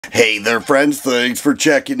Hey there friends, thanks for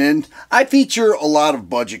checking in. I feature a lot of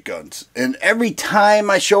budget guns, and every time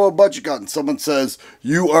I show a budget gun, someone says,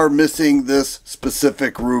 you are missing this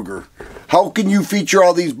specific Ruger. How can you feature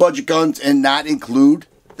all these budget guns and not include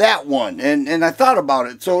that one? And I thought about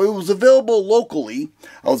it. So it was available locally.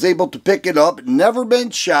 I was able to pick it up, never been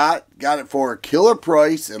shot, got it for a killer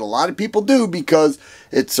price, and a lot of people do because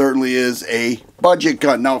it certainly is a budget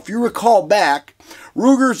gun. Now, if you recall back,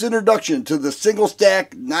 Ruger's introduction to the single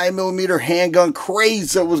stack 9mm handgun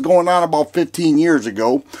craze that was going on about 15 years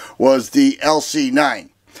ago was the LC9.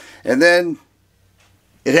 And then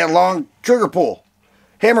it had long trigger pull.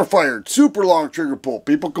 Hammer fired, super long trigger pull.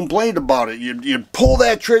 People complained about it. You'd pull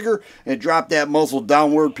that trigger and drop that muzzle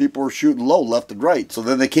downward. People were shooting low left and right. So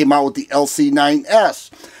then they came out with the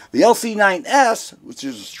LC9S. The LC9S, which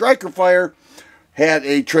is a striker fire, had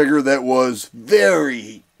a trigger that was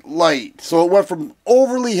very light. So it went from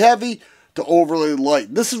overly heavy to overly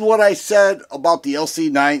light. This is what I said about the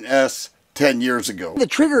LC9S 10 years ago. The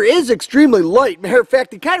trigger is extremely light. Matter of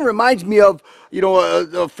fact, it kind of reminds me of, you know,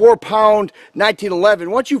 a 4-pound 1911.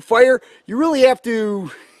 Once you fire, you really have to,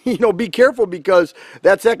 be careful because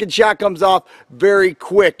that second shot comes off very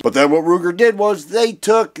quick. But then what Ruger did was they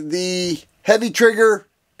took the heavy trigger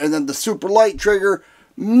and then the super light trigger,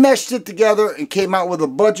 meshed it together and came out with a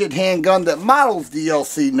budget handgun that models the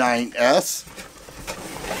LC9S,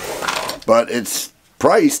 but it's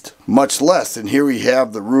priced much less. And here we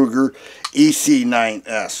have the Ruger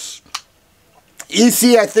EC9S.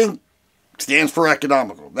 EC, I think, stands for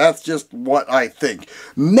economical. That's just what I think.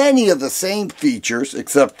 Many of the same features,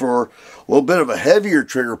 except for a little bit of a heavier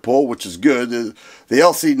trigger pull, which is good. The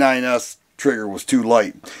LC9S trigger was too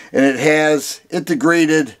light. And it has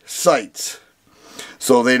integrated sights.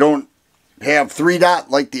 So they don't have 3-dot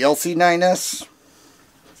like the LC9S.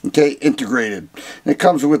 Okay, integrated. And it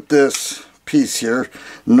comes with this piece here.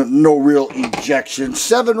 No real ejection.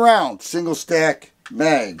 7 round single stack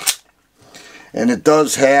mag. And it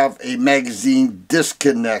does have a magazine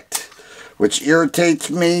disconnect, which irritates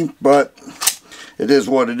me, but it is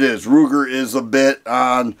what it is. Ruger is a bit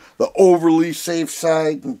on the overly safe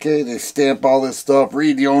side. Okay, they stamp all this stuff,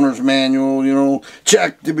 read the owner's manual,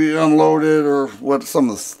 check to be unloaded, or what some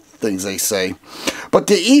of the things they say. But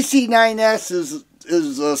the EC9S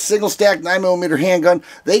is a single stack 9mm handgun.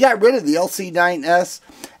 They got rid of the LC9S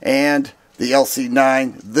and the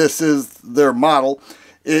LC9. This is their model.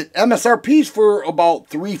 It MSRP's for about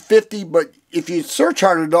 $350, but if you search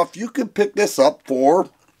hard enough, you can pick this up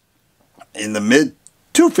for in the mid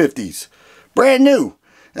 250s, brand new.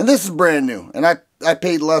 And this is brand new, and I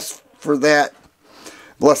paid less for that,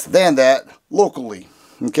 less than that locally.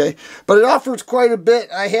 Okay, but it offers quite a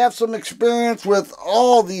bit. I have some experience with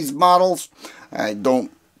all these models. I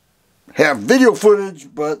don't have video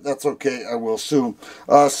footage, but that's okay, I will soon.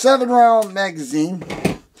 7-round magazine.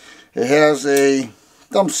 It has a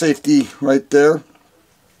thumb safety right there.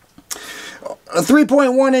 A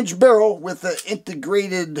 3.1-inch barrel with an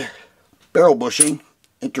integrated barrel bushing,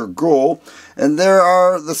 integral, and there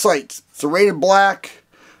are the sights. Serrated black,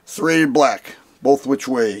 both which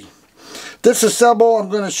way. Disassemble, I'm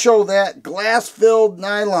going to show that. Glass-filled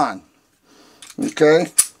nylon. Okay.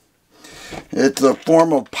 It's a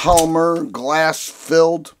form of polymer,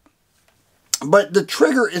 glass-filled. But the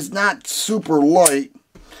trigger is not super light.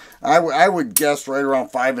 I would guess right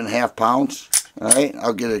around 5.5 pounds. Alright,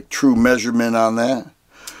 I'll get a true measurement on that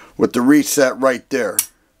with the reset right there.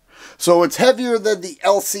 So it's heavier than the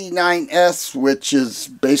LC9S, which is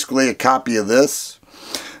basically a copy of this,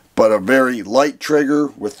 but a very light trigger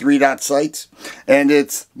with 3-dot sights, and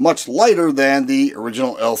it's much lighter than the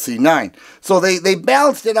original LC9. So they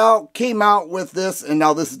balanced it out, came out with this, and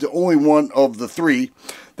now this is the only one of the 3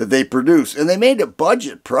 that they produce. And they made it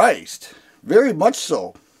budget priced, very much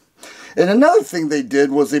so. And another thing they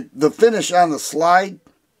did was the finish on the slide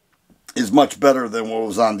is much better than what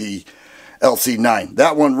was on the LC9.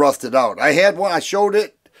 That one rusted out. I had one, I showed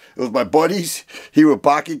it. It was my buddy's. He would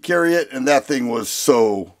pocket carry it, and that thing was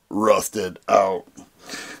so rusted out.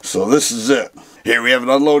 So this is it. Here we have an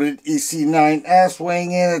unloaded EC9S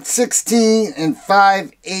weighing in at 16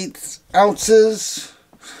 5/8 ounces.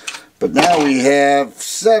 But now we have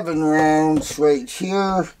 7 rounds right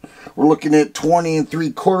here. We're looking at 20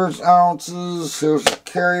 3/4 ounces. Here's a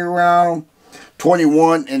carry round.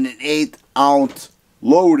 21 1/8 ounce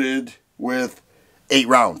loaded with 8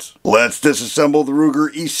 rounds. Let's disassemble the Ruger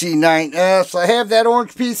EC9S. I have that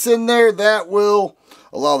orange piece in there. That will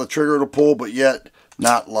allow the trigger to pull, but yet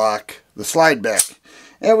not lock the slide back.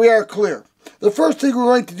 And we are clear. The first thing we're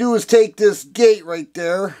going to do is take this gate right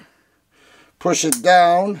there, push it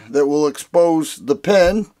down. That will expose the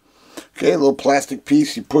pin. Okay, a little plastic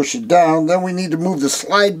piece, you push it down. Then we need to move the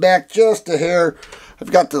slide back just a hair.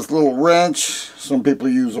 I've got this little wrench. Some people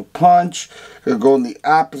use a punch. Gonna go in the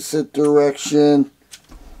opposite direction.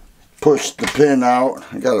 Push the pin out.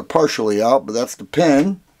 I got it partially out, but that's the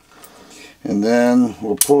pin. And then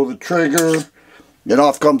we'll pull the trigger, and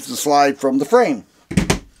off comes the slide from the frame.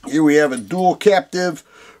 Here we have a dual captive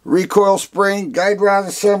recoil spring, guide rod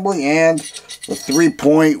assembly, and a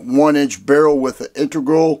 3.1 inch barrel with an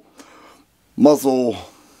integral muzzle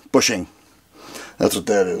bushing. That's what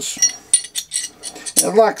that is.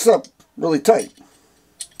 And it locks up really tight.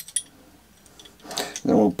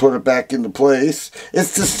 Then we'll put it back into place.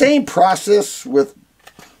 It's the same process with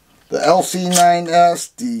the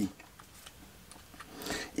LC9S, the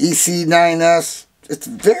EC9S. It's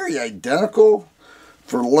very identical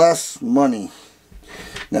for less money.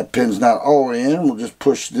 That pin's not all the way in. We'll just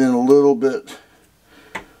push it in a little bit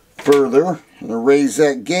further and raise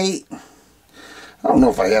that gate. I don't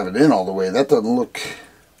know if I have it in all the way. That doesn't look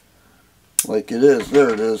like it is.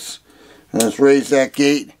 There it is. And let's raise that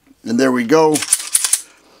gate, and there we go.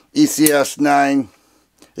 ECS9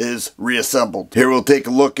 is reassembled. Here we'll take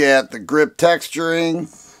a look at the grip texturing.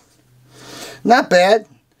 Not bad.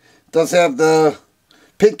 Does have the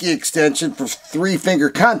pinky extension for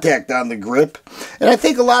 3-finger contact on the grip. And I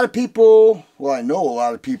think a lot of people, well, I know a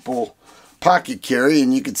lot of people pocket carry,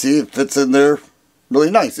 and you can see it fits in there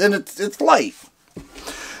really nice. And it's light.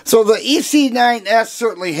 So the EC9S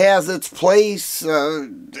certainly has its place.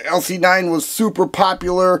 LC9 was super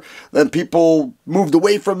popular. Then people moved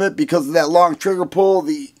away from it because of that long trigger pull.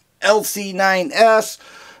 The LC9S,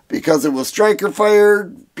 because it was striker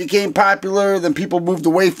fired, became popular. Then people moved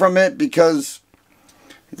away from it because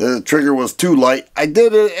the trigger was too light. I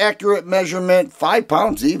did an accurate measurement, 5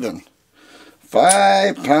 pounds even.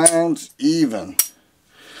 5 pounds even.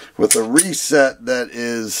 With a reset that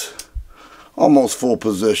is almost full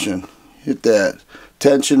position. Hit that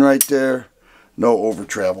tension right there. No over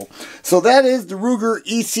travel. So that is the Ruger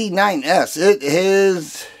EC9S. It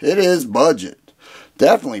is budget.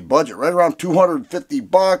 Definitely budget. Right around 250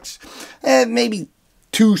 bucks. And maybe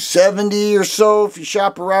 270 or so if you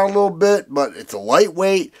shop around a little bit. But it's a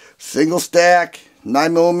lightweight, single stack,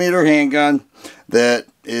 9mm handgun that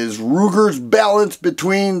is Ruger's balance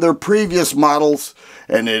between their previous models,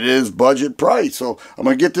 and it is budget price. So I'm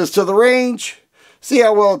going to get this to the range, see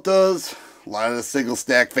how well it does. A lot of the single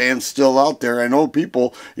stack fans still out there. I know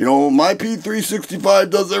people, you know, my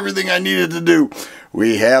P365 does everything I needed to do.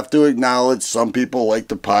 We have to acknowledge some people like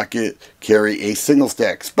to pocket carry a single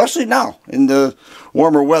stack, especially now in the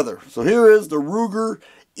warmer weather. So here is the Ruger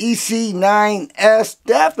EC9S,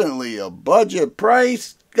 definitely a budget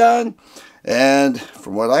price gun. And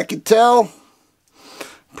from what I could tell,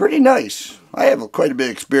 pretty nice. I have quite a bit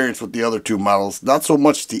of experience with the other two models. Not so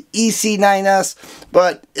much the EC9S,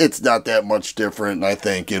 but it's not that much different. And I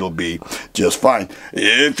think it'll be just fine.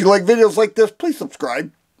 If you like videos like this, please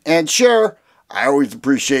subscribe and share. I always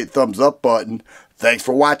appreciate thumbs up button. Thanks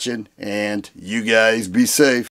for watching, and you guys be safe.